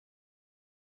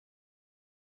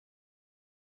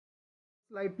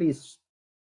Slide, please.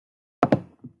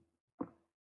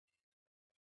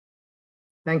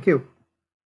 Thank you.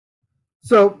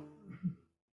 So,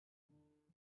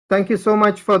 thank you so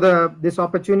much for this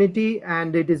opportunity,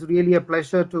 and it is really a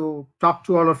pleasure to talk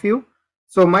to all of you.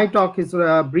 So, my talk is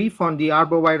brief on the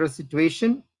arbovirus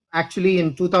situation. Actually,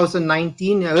 in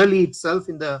 2019, early itself,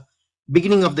 in the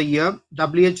beginning of the year,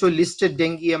 WHO listed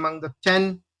dengue among the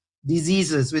 10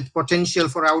 diseases with potential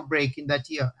for outbreak in that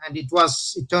year, and it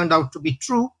turned out to be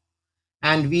true.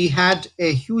 And we had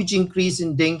a huge increase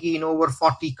in dengue in over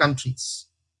 40 countries.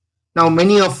 Now,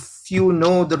 many of you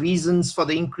know the reasons for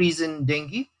the increase in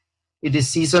dengue. It is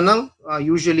seasonal,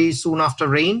 usually soon after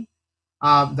rain.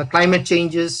 The climate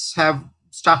changes have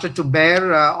started to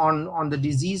bear on the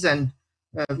disease, and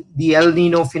the El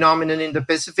Nino phenomenon in the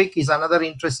Pacific is another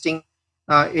interesting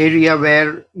area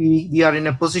where we are in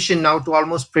a position now to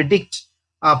almost predict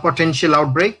a potential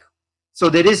outbreak. So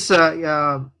there is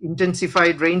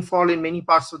intensified rainfall in many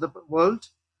parts of the world.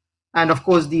 And of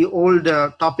course, the old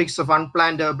topics of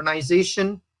unplanned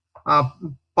urbanization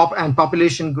and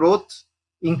population growth,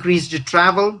 increased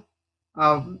travel,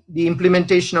 the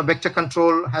implementation of vector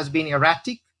control has been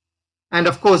erratic. And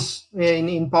of course,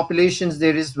 in populations,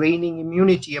 there is waning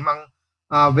immunity among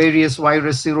various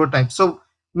virus serotypes. So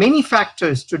many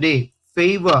factors today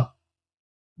favor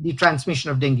the transmission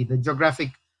of dengue, the geographic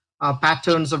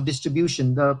patterns of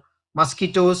distribution. The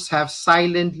mosquitoes have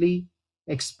silently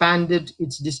expanded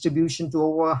its distribution to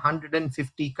over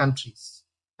 150 countries.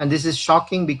 And this is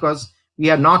shocking because we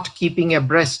are not keeping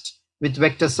abreast with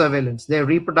vector surveillance. Their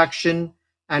reproduction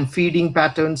and feeding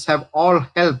patterns have all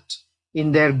helped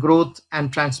in their growth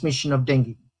and transmission of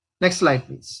dengue. Next slide,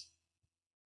 please.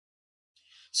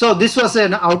 So this was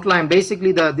an outline.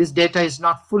 Basically, this data is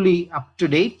not fully up to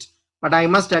date, but I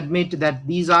must admit that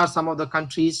these are some of the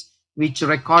countries which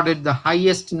recorded the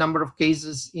highest number of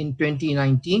cases in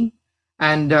 2019.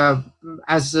 And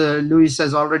as Luis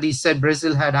has already said,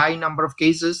 Brazil had high number of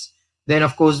cases. Then,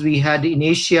 of course, we had in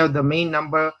Asia, the main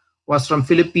number was from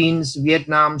Philippines,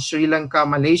 Vietnam, Sri Lanka,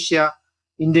 Malaysia,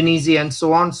 Indonesia, and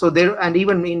so on. So there, and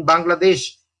even in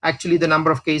Bangladesh, actually the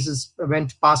number of cases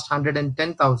went past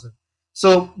 110,000.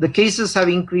 So the cases have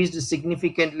increased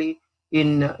significantly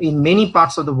in many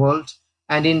parts of the world.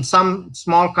 And in some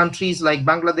small countries like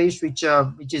Bangladesh,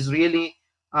 which is really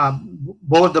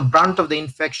bore the brunt of the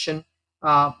infection,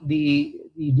 the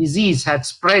disease had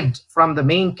spread from the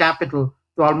main capital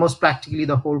to almost practically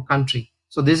the whole country.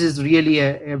 So this is really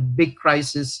a big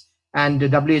crisis, and the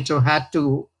WHO had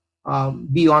to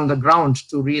be on the ground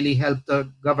to really help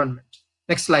the government.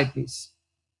 Next slide, please.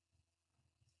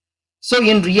 So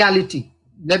in reality,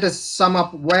 let us sum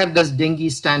up, where does dengue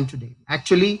stand today?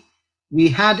 Actually, we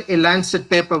had a Lancet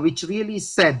paper which really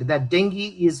said that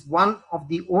dengue is one of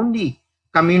the only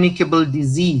communicable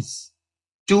disease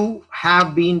to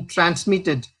have been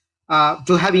transmitted,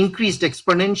 to have increased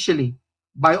exponentially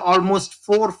by almost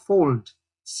fourfold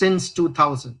since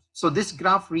 2000. So this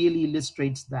graph really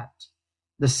illustrates that.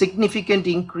 The significant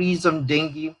increase of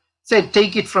dengue, say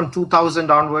take it from 2000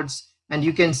 onwards, and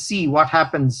you can see what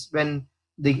happens when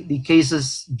the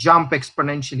cases jump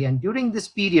exponentially. And during this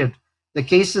period, the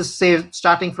cases, say,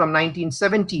 starting from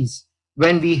 1970s,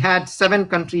 when we had 7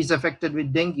 countries affected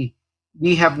with dengue,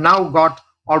 we have now got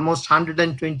almost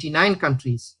 129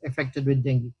 countries affected with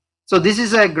dengue. So this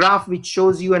is a graph which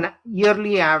shows you an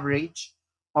yearly average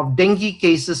of dengue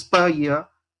cases per year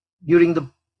during the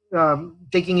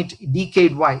taking it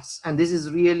decade-wise. And this is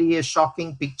really a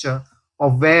shocking picture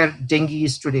of where dengue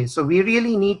is today. So we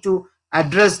really need to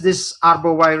address this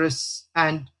arbovirus,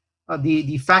 and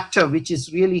the factor which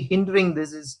is really hindering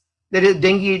this is that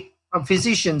dengue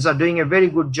physicians are doing a very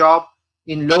good job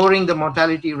in lowering the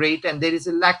mortality rate, and there is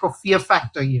a lack of fear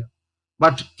factor here.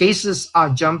 But cases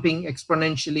are jumping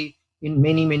exponentially in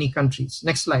many, many countries.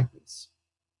 Next slide, please.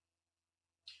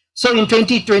 So in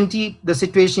 2020, the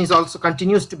situation is also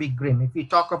continues to be grim. If we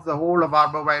talk of the whole of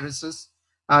arboviruses,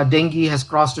 dengue has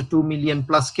crossed 2 million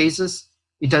plus cases.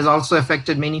 It has also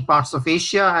affected many parts of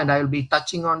Asia, and I will be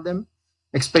touching on them.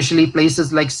 Especially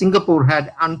places like Singapore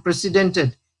had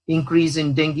unprecedented increase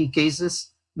in dengue cases.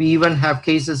 We even have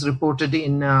cases reported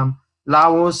in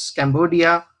Laos,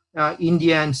 Cambodia,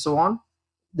 India, and so on.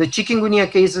 The chikungunya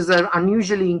cases are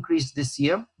unusually increased this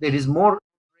year. There is more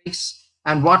outbreaks,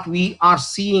 and what we are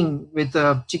seeing with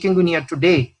chikungunya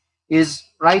today is,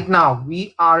 right now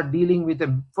we are dealing with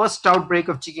the first outbreak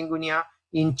of chikungunya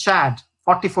in Chad,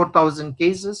 44,000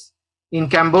 cases. In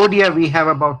Cambodia, we have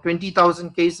about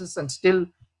 20,000 cases and still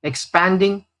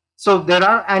expanding. So there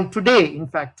are, and today, in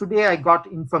fact, today I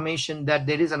got information that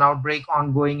there is an outbreak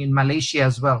ongoing in Malaysia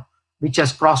as well, which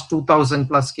has crossed 2,000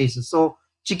 plus cases. So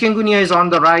Chikungunya is on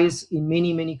the rise in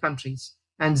many, many countries.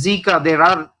 And Zika, there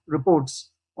are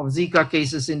reports of Zika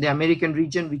cases in the American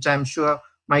region, which I'm sure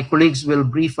my colleagues will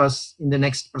brief us in the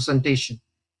next presentation.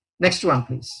 Next one,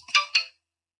 please.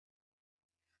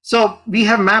 So we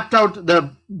have mapped out the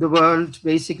world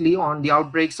basically on the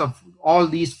outbreaks of all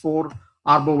these four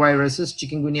arboviruses: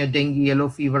 chikungunya, dengue, yellow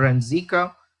fever, and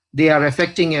Zika. They are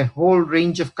affecting a whole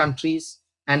range of countries.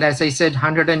 And as I said,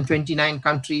 129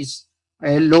 countries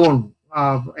alone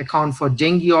account for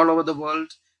dengue all over the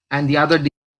world. And the other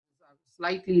diseases are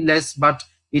slightly less, but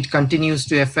it continues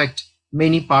to affect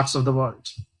many parts of the world.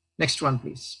 Next one,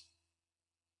 please.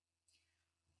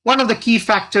 One of the key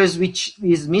factors which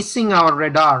is missing our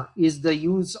radar is the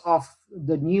use of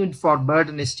the need for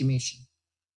burden estimation.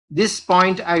 This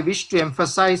point I wish to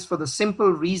emphasize for the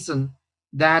simple reason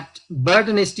that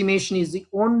burden estimation is the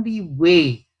only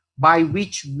way by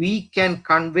which we can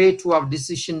convey to our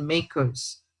decision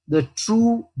makers the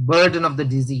true burden of the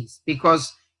disease,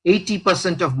 because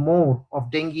 80% of more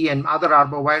of dengue and other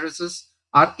arboviruses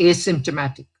are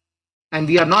asymptomatic, and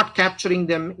we are not capturing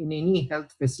them in any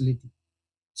health facility.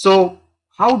 So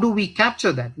how do we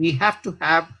capture that? We have to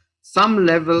have some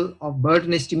level of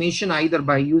burden estimation, either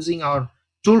by using our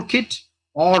toolkit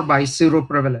or by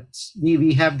seroprevalence.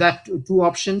 We have that two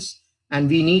options, and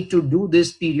we need to do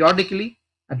this periodically,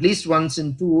 at least once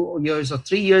in 2 years or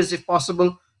 3 years if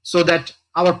possible, so that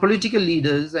our political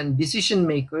leaders and decision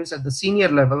makers at the senior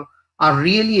level are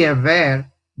really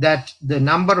aware that the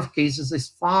number of cases is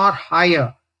far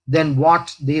higher than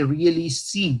what they really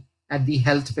see at the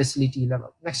health facility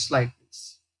level. Next slide,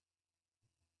 please.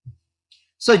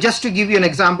 So just to give you an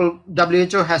example,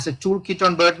 WHO has a toolkit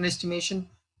on burden estimation.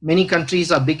 Many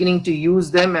countries are beginning to use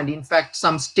them, and in fact,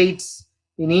 some states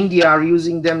in India are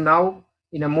using them now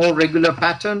in a more regular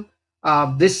pattern.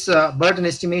 This burden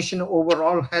estimation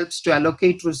overall helps to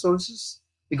allocate resources,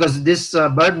 because this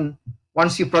burden,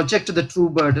 once you project the true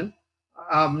burden,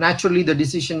 naturally the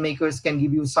decision makers can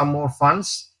give you some more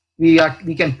funds. We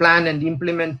can plan and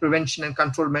implement prevention and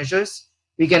control measures.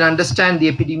 We can understand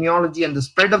the epidemiology and the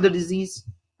spread of the disease,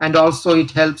 and also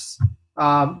it helps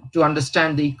to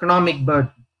understand the economic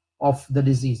burden of the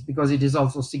disease, because it is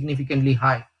also significantly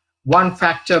high. One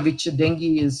factor which dengue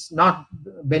is not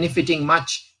benefiting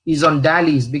much is on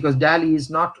DALIs, because DALI is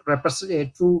not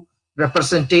a true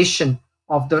representation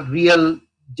of the real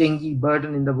dengue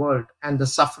burden in the world and the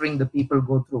suffering the people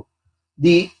go through.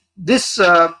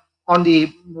 On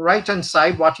the right hand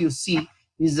side, what you see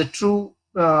is the true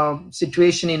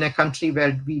situation in a country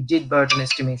where we did burden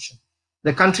estimation.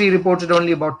 The country reported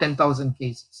only about 10,000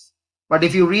 cases. But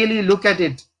if you really look at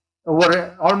it,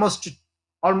 over almost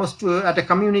at a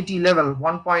community level,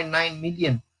 1.9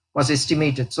 million was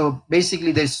estimated. So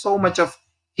basically, there's so much of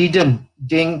hidden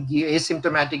dengue,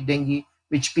 asymptomatic dengue,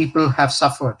 which people have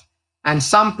suffered. And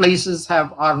some places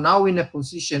are now in a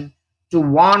position to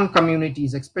warn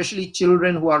communities, especially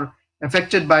children who are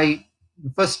affected by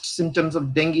the first symptoms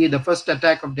of dengue, the first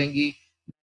attack of dengue. You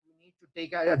need to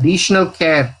take additional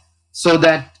care so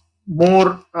that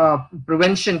more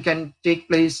prevention can take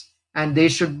place, and there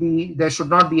should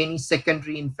not be any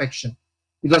secondary infection,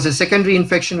 because a secondary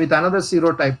infection with another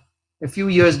serotype a few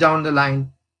years down the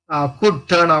line could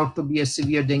turn out to be a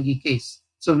severe dengue case.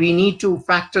 So we need to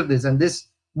factor this, and this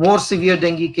more severe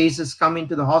dengue cases come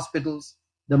into the hospitals,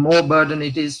 the more burden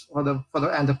it is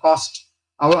and the cost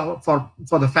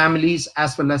for the families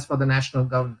as well as for the national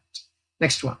government.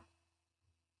 Next one.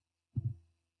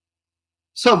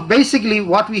 So basically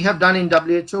what we have done in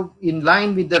WHO, in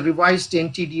line with the revised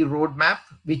NTD roadmap,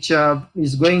 which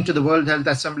is going to the World Health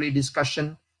Assembly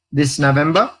discussion this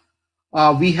November,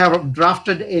 we have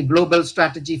drafted a global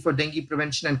strategy for dengue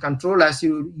prevention and control. As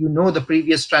you know, the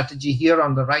previous strategy here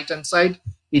on the right hand side,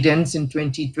 it ends in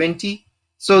 2020.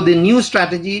 So the new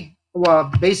strategy,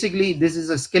 basically this is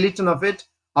a skeleton of it.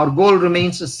 Our goal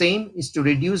remains the same, is to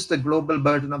reduce the global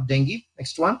burden of dengue.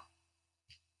 Next one.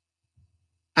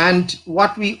 And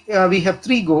what we have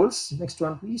 3 goals. Next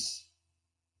one, please.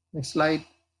 Next slide.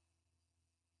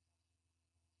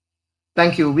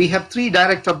 Thank you. We have 3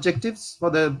 direct objectives for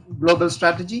the global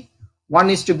strategy. One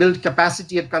is to build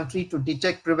capacity at country to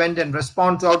detect, prevent, and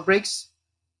respond to outbreaks.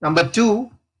 Number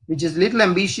 2, which is a little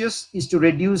ambitious, is to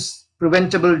reduce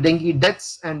preventable dengue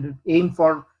deaths and aim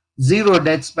for 0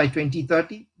 deaths by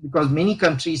 2030, because many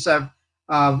countries have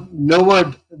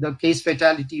lowered the case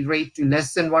fatality rate to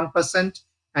less than 1%,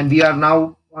 and we are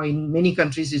now, in many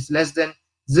countries, it's less than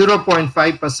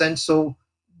 0.5%. So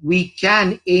we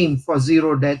can aim for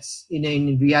 0 deaths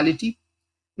in reality.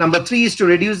 Number 3 is to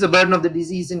reduce the burden of the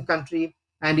disease in country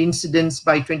and incidence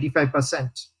by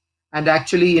 25%. And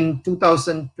actually in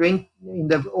 2020, in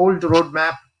the old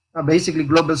roadmap, basically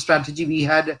global strategy, we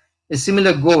had a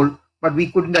similar goal, but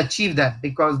we couldn't achieve that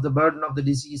because the burden of the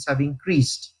disease have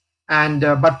increased. And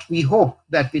but we hope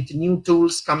that with new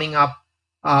tools coming up,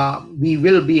 we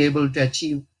will be able to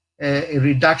achieve a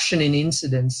reduction in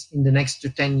incidence in the next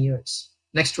 10 years.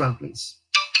 Next one, please.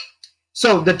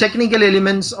 So the technical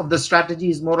elements of the strategy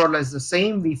is more or less the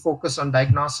same. We focus on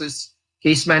diagnosis,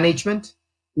 case management,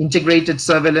 integrated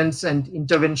surveillance and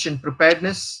intervention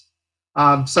preparedness,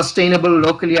 sustainable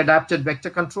locally adapted vector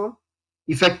control,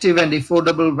 effective and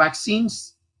affordable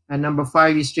vaccines, and number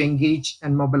 5 is to engage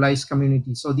and mobilize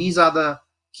community. So these are the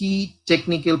key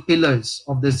technical pillars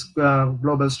of this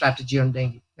global strategy on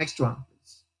dengue. Next one,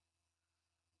 please.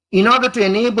 In order to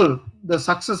enable the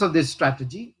success of this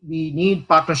strategy, we need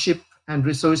partnership and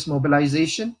resource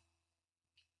mobilization.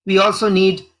 We also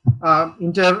need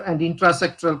inter and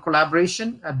intrasectoral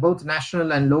collaboration at both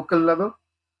national and local level.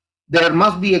 There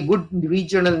must be a good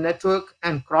regional network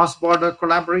and cross-border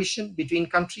collaboration between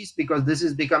countries, because this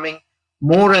is becoming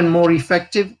more and more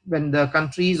effective when the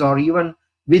countries, or even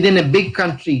within a big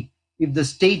country, if the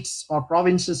states or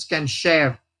provinces can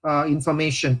share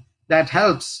information, that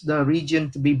helps the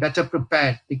region to be better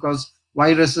prepared, because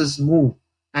viruses move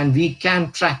and we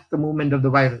can track the movement of the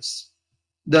virus.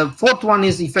 The fourth one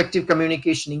is effective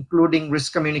communication, including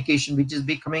risk communication, which is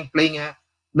playing a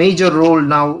major role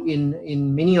now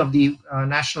in many of the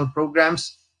national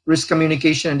programs. Risk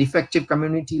communication and effective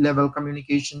community level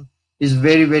communication is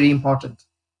very, very important.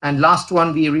 And last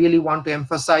one, we really want to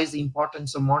emphasize the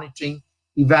importance of monitoring,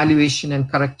 evaluation, and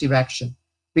corrective action,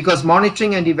 because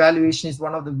monitoring and evaluation is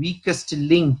one of the weakest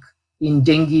link in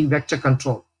dengue vector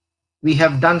control. We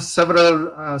have done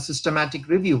several systematic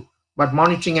review, but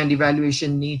monitoring and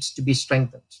evaluation needs to be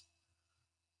strengthened.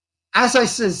 As I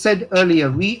said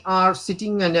earlier, we are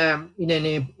sitting in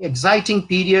an exciting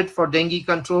period for dengue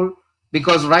control,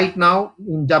 because right now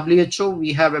in WHO,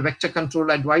 we have a vector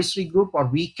control advisory group, or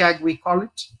VCAG we call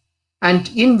it. And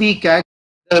in VCAG,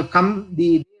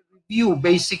 they review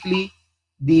basically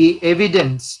the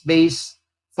evidence base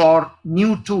for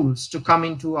new tools to come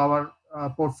into our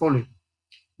portfolio.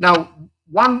 Now,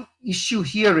 one issue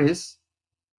here is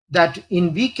that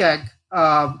in VCAG,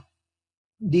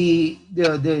 the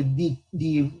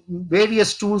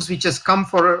various tools which has come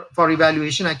for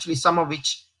evaluation, actually some of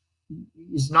which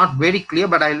is not very clear,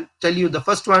 but I'll tell you. The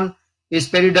first one is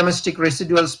peridomestic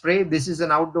residual spray. This is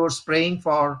an outdoor spraying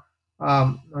for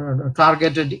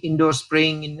targeted indoor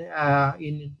spraying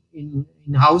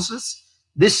in houses.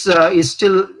 This is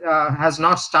still has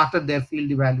not started their field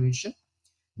evaluation.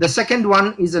 The second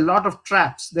one is a lot of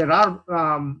traps. There are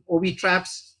OV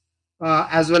traps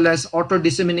as well as auto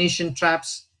dissemination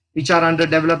traps which are under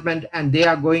development, and they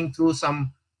are going through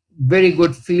some very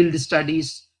good field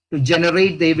studies to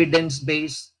generate the evidence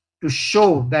base to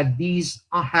show that these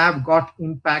have got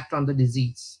impact on the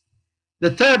disease.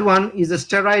 The third one is a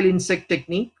sterile insect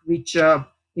technique, which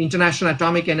International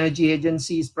Atomic Energy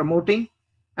Agency is promoting,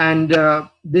 and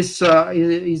this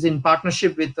is in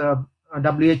partnership with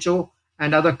WHO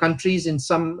and other countries in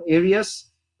some areas.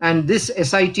 And this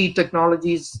SIT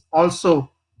technologies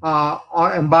also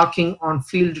are embarking on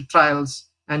field trials,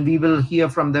 and we will hear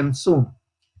from them soon.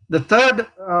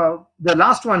 The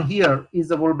last one here is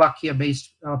the Wolbachia-based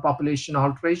population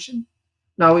alteration.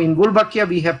 Now, in Wolbachia,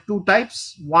 we have two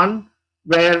types. One,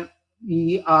 where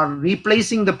we are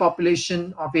replacing the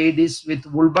population of Aedes with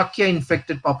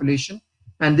Wolbachia-infected population.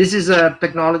 And this is a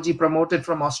technology promoted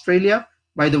from Australia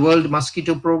by the World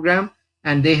Mosquito Program.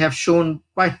 And they have shown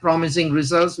quite promising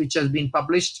results, which has been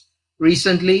published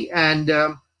recently. And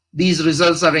these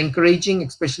results are encouraging,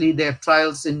 especially their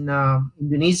trials in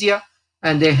Indonesia.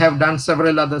 And they have done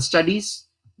several other studies.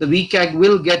 The VCAG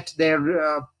will get their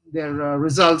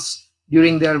results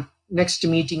during their next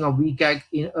meeting of VCAG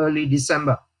in early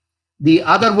December. The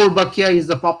other Wolbachia is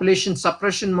the population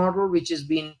suppression model, which has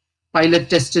been pilot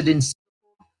tested in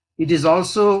Singapore. It is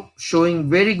also showing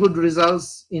very good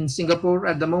results in Singapore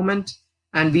at the moment.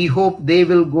 And we hope they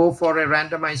will go for a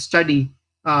randomized study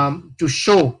to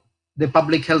show the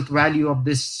public health value of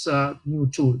this new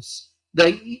tools.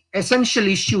 The essential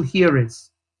issue here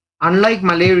is, unlike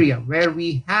malaria, where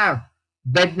we have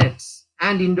bed nets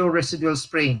and indoor residual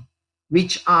spraying,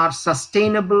 which are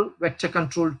sustainable vector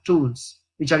control tools,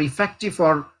 which are effective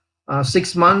for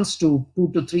 6 months to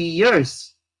 2 to 3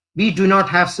 years, we do not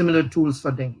have similar tools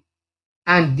for dengue.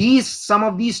 And some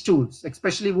of these tools,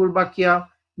 especially Wolbachia,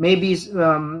 maybe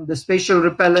the spatial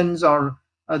repellents or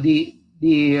the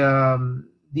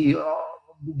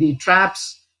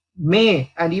traps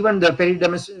may, and even the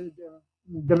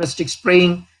peridomestic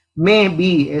spraying may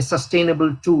be a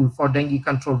sustainable tool for dengue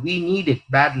control. We need it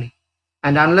badly.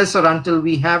 And unless or until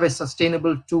we have a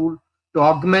sustainable tool to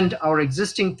augment our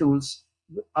existing tools,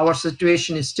 our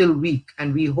situation is still weak.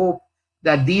 And we hope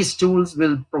that these tools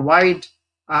will provide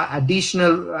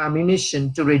additional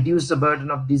ammunition to reduce the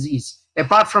burden of disease.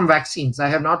 Apart from vaccines, I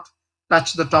have not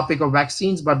touched the topic of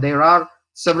vaccines, but there are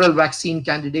several vaccine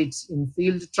candidates in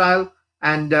field trial,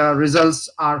 and results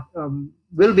are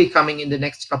will be coming in the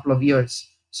next couple of years.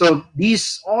 So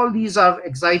all these are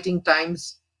exciting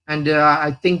times, and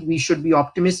I think we should be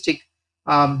optimistic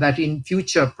that in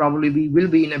future probably we will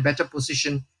be in a better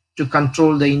position to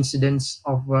control the incidence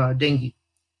of dengue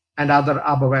and other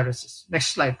arboviruses. Next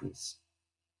slide, please.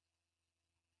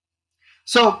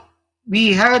 So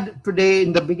we had today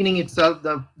in the beginning itself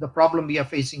the problem we are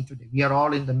facing today. We are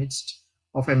all in the midst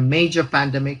of a major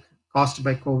pandemic caused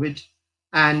by COVID.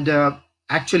 And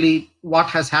actually what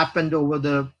has happened over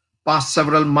the past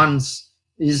several months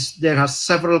is there are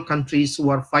several countries who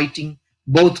are fighting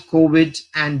both COVID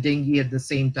and dengue at the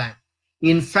same time.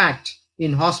 In fact,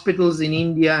 in hospitals in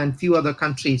India and few other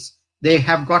countries, they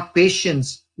have got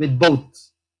patients with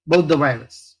both the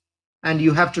virus. And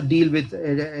you have to deal with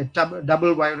a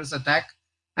double virus attack.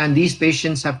 And these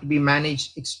patients have to be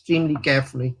managed extremely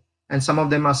carefully. And some of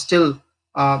them are still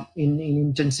in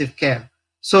intensive care.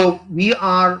 So we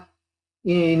are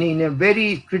in a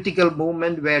very critical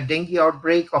moment where dengue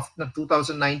outbreak of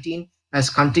 2019 has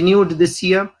continued this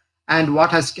year. And what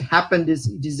has happened is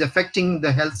it is affecting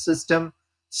the health system.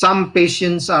 Some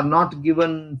patients are not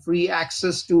given free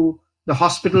access to the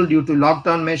hospital due to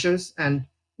lockdown measures. And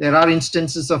there are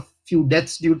instances of few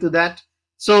deaths due to that.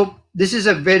 So this is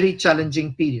a very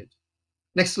challenging period.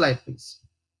 Next slide, please.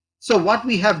 So what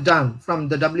we have done from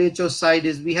the WHO side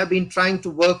is we have been trying to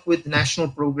work with national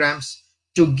programs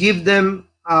to give them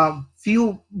a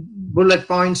few bullet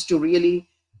points to really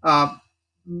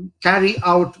carry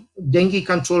out dengue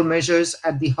control measures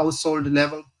at the household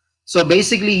level. So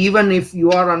basically, even if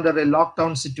you are under a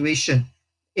lockdown situation,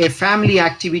 a family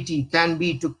activity can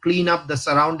be to clean up the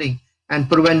surrounding and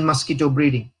prevent mosquito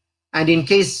breeding. And in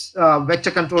case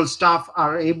vector control staff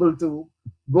are able to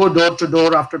go door to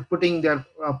door after putting their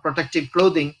protective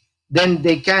clothing, then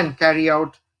they can carry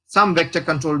out some vector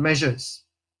control measures.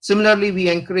 Similarly, we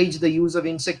encourage the use of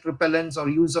insect repellents or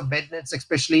use of bed nets,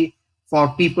 especially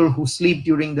for people who sleep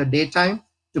during the daytime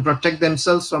to protect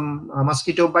themselves from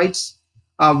mosquito bites.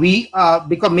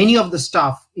 Because many of the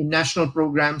staff in national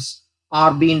programs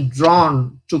are being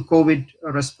drawn to COVID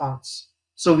response.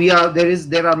 So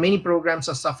there are many programs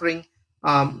are suffering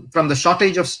from the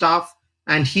shortage of staff,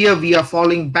 and here we are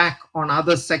falling back on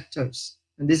other sectors.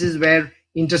 And this is where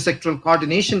intersectoral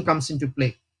coordination comes into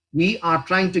play. We are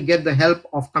trying to get the help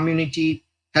of community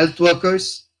health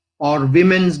workers or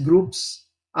women's groups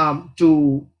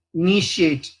to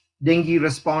initiate dengue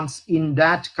response in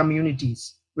that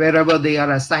communities wherever they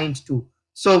are assigned to.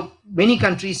 So many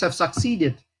countries have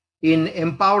succeeded in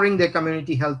empowering their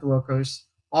community health workers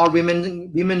or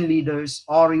women leaders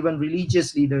or even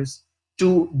religious leaders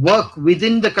to work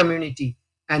within the community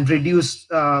and reduce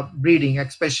breeding,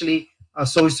 especially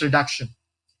source reduction.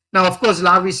 Now, of course,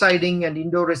 larviciding and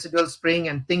indoor residual spraying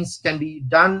and things can be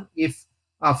done if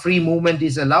free movement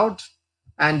is allowed.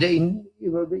 And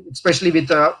especially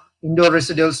with indoor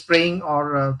residual spraying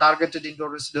or targeted indoor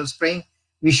residual spraying,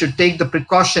 we should take the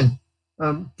precaution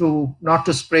to not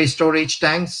to spray storage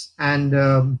tanks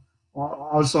and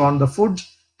also on the food.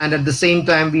 And at the same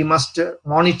time, we must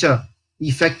monitor the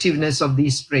effectiveness of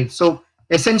these sprays. So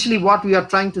essentially what we are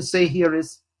trying to say here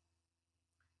is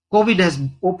COVID has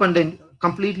opened a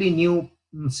completely new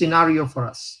scenario for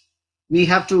us. We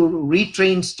have to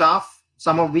retrain staff,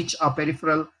 some of which are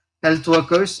peripheral health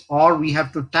workers, or we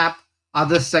have to tap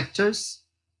other sectors.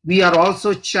 We are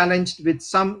also challenged with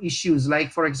some issues,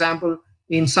 like, for example,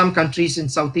 in some countries in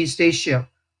Southeast Asia,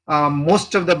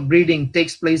 most of the breeding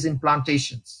takes place in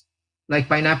plantations, like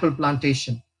pineapple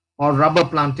plantation or rubber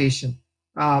plantation.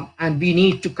 And we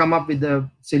need to come up with the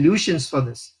solutions for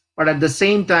this. But at the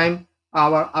same time,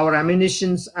 our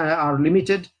ammunitions are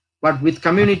limited, but with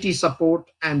community support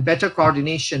and better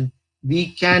coordination,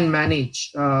 we can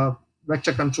manage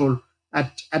vector control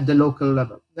at the local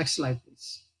level. Next slide,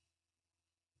 please.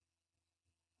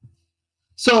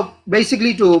 So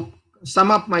basically, to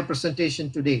sum up my presentation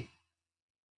today,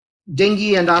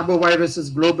 dengue and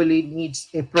arboviruses globally needs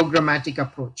a programmatic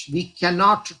approach. We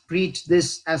cannot treat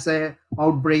this as an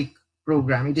outbreak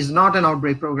program. It is not an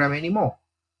outbreak program anymore.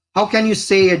 How can you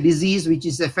say a disease which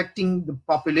is affecting the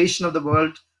population of the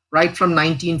world right from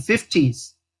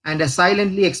 1950s and has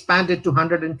silently expanded to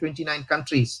 129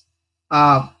 countries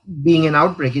being an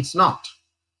outbreak? It's not.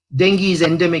 Dengue is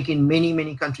endemic in many,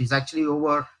 many countries. Actually,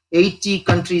 over 80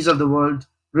 countries of the world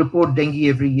report dengue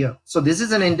every year. So this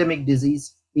is an endemic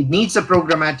disease. It needs a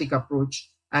programmatic approach,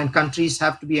 and countries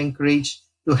have to be encouraged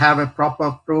to have a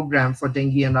proper program for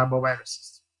dengue and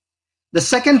arboviruses. The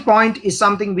second point is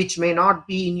something which may not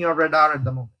be in your radar at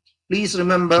the moment. Please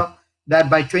remember that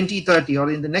by 2030 or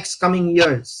in the next coming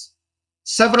years,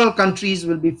 several countries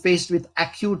will be faced with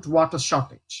acute water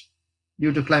shortage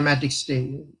due to climatic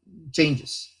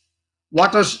changes.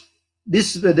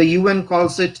 The UN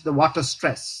calls it the water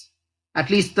stress. At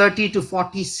least 30 to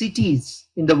 40 cities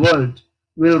in the world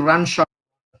will run short.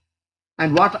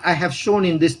 And what I have shown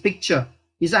in this picture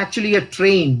is actually a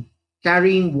train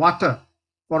carrying water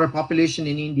for a population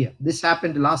in India. This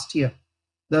happened last year.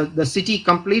 The city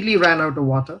completely ran out of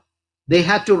water. They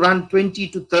had to run 20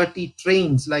 to 30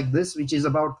 trains like this, which is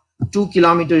about 2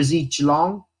 kilometers each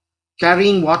long,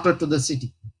 carrying water to the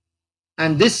city.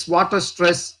 And this water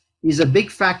stress is a big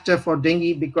factor for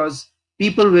dengue because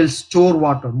people will store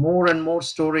water. More and more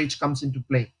storage comes into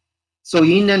play. So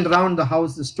in and around the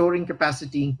house, the storing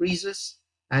capacity increases,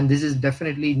 and this is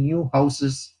definitely new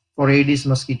houses for Aedes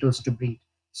mosquitoes to breed.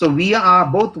 So we are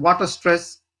both water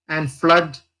stress and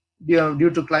flood due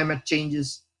to climate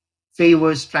changes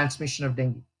favors transmission of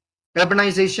dengue.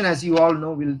 Urbanization, as you all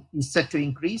know, is set to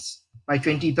increase. By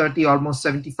 2030, almost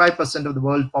 75% of the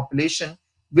world population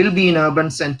will be in urban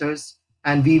centers,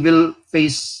 and we will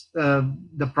face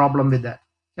the problem with that.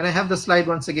 Can I have the slide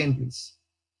once again, please?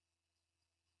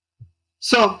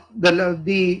 So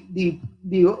the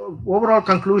overall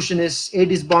conclusion is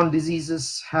Aedes-borne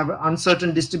diseases have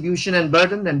uncertain distribution and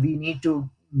burden, and we need to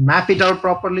map it out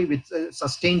properly with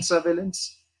sustained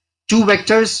surveillance. Two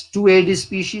vectors, two Aedes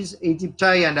species,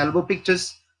 aegypti and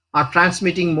albopictus, are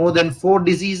transmitting more than 4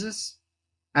 diseases.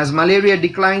 As malaria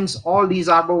declines, all these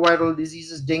arboviral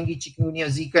diseases, dengue, chikungunya,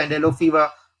 Zika, and yellow fever,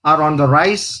 are on the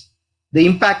rise. The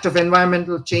impact of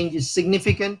environmental change is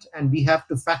significant, and we have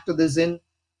to factor this in.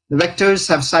 The vectors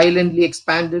have silently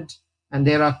expanded, and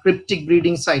there are cryptic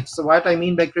breeding sites. So what I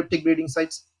mean by cryptic breeding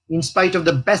sites, in spite of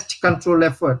the best control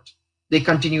effort, they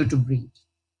continue to breed.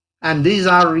 And these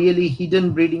are really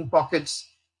hidden breeding pockets,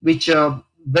 which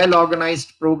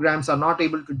well-organized programs are not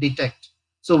able to detect.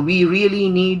 So we really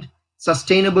need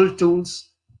sustainable tools,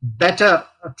 better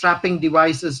trapping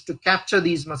devices to capture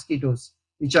these mosquitoes,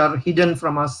 which are hidden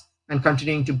from us and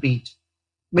continuing to breed.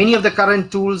 Many of the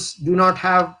current tools do not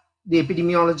have the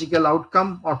epidemiological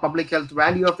outcome or public health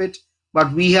value of it,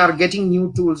 but we are getting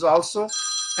new tools also,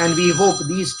 and we hope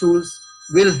these tools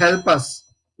will help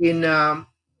us in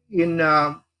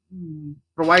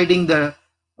providing the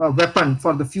weapon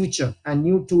for the future, and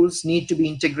new tools need to be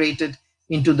integrated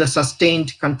into the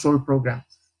sustained control program.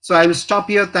 So I will stop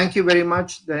here. Thank you very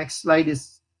much. The next slide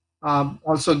is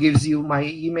also gives you my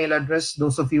email address.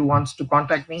 Those of you who want to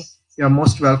contact me, you are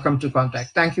most welcome to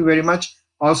contact. Thank you very much.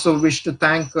 Also wish to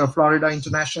thank Florida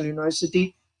International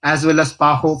University as well as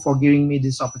PAHO for giving me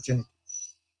this opportunity.